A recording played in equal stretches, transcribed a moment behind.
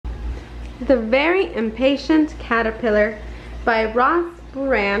The Very Impatient Caterpillar by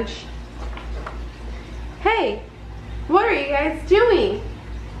BURACH. Hey, what are you guys doing?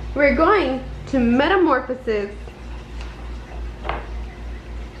 We're going to metamorphosis.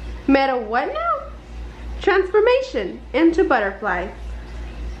 Meta what now? Transformation into butterflies.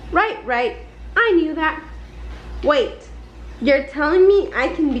 Right, I knew that. Wait, you're telling me I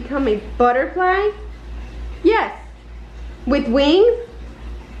can become a butterfly? Yes. With wings?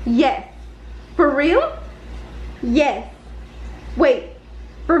 Yes. For real? Yes. Wait,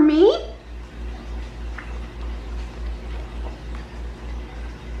 for me?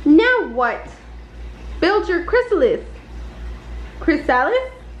 Now what? Build your chrysalis.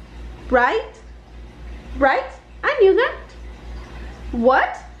 Chrysalis? Right? I knew that.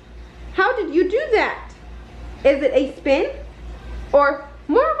 What? How did you do that? Is it a spin or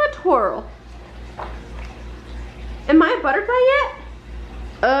more of a twirl? Am I a butterfly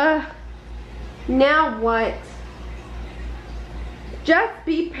yet? Now what? Just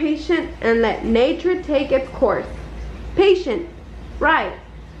be patient and let nature take its course. Patient. Right.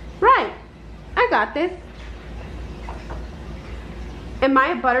 I got this. Am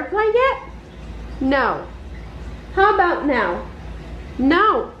I a butterfly yet? No. How about now?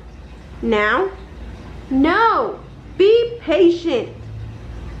 No. Now? No. Be patient.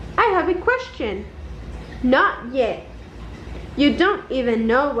 I have a question. Not yet. You don't even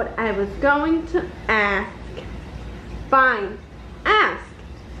know what I was going to ask. Fine. Ask.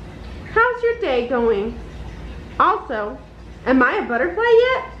 How's your day going? Also, am I a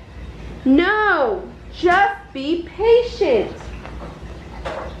butterfly yet? No. Just be patient.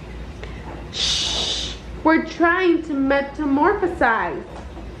 Shh. We're trying to metamorphosize.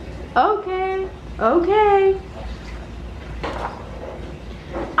 Okay.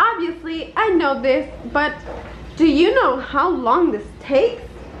 Obviously, I know this, but do you know how long this takes?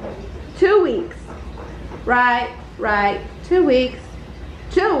 2 weeks. Right. 2 weeks.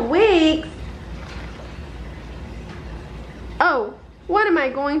 2 weeks? Oh, what am I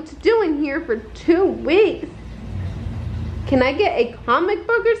going to do in here for 2 weeks? Can I get a comic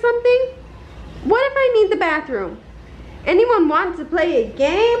book or something? What if I need the bathroom? Anyone want to play a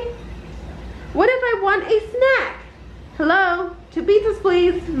game? What if I want a snack? Hello, 2 pizzas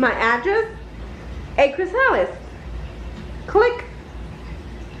please. My address? A chrysalis. Click.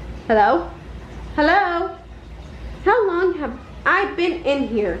 Hello? How long have I been in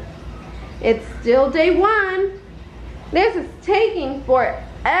here? It's still day 1. This is taking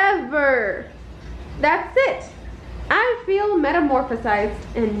forever. That's it. I feel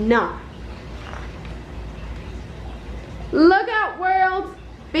metamorphosized enough. Look out, world.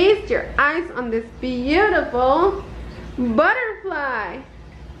 Feast your eyes on this beautiful butterfly.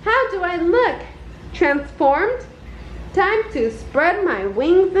 How do I look? Transformed? Time to spread my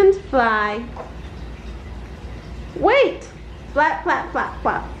wings and fly. Wait! Flap.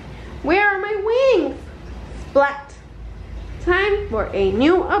 Where are my wings? Splat. Time for a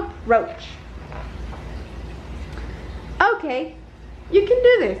new approach. Okay, you can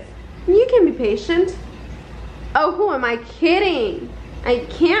do this. You can be patient. Oh, who am I kidding? I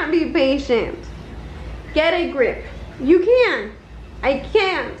can't be patient. Get a grip. You can. I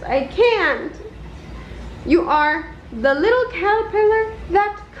can't. You are the little caterpillar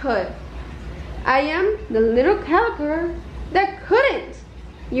that could. I am the little caterpillar that couldn't.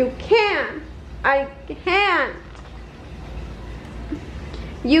 You can. I can't.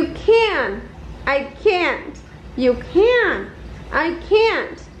 You can. I can't. You can. I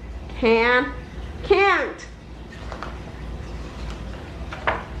can't. Can't.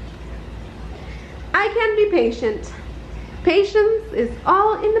 I can be patient. Patience is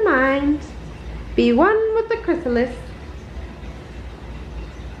all in the mind. Be one with the chrysalis.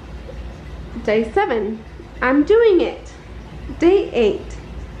 Day 7. I'm doing it. Day 8.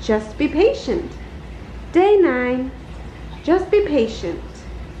 Just be patient. Day 9. Just be patient.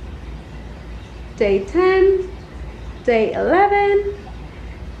 Day 10. Day 11.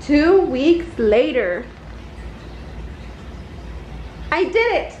 2 weeks later. I did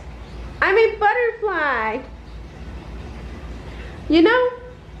it! I'm a butterfly! You know,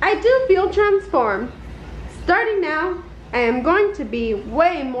 I do feel transformed. Starting now, I am going to be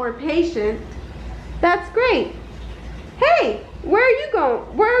way more patient. That's great. Hey, where are you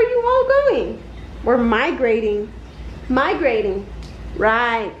going? Where are you all going? We're migrating.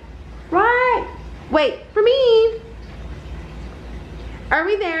 Right. Wait for me. Are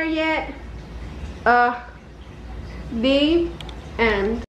we there yet? The end.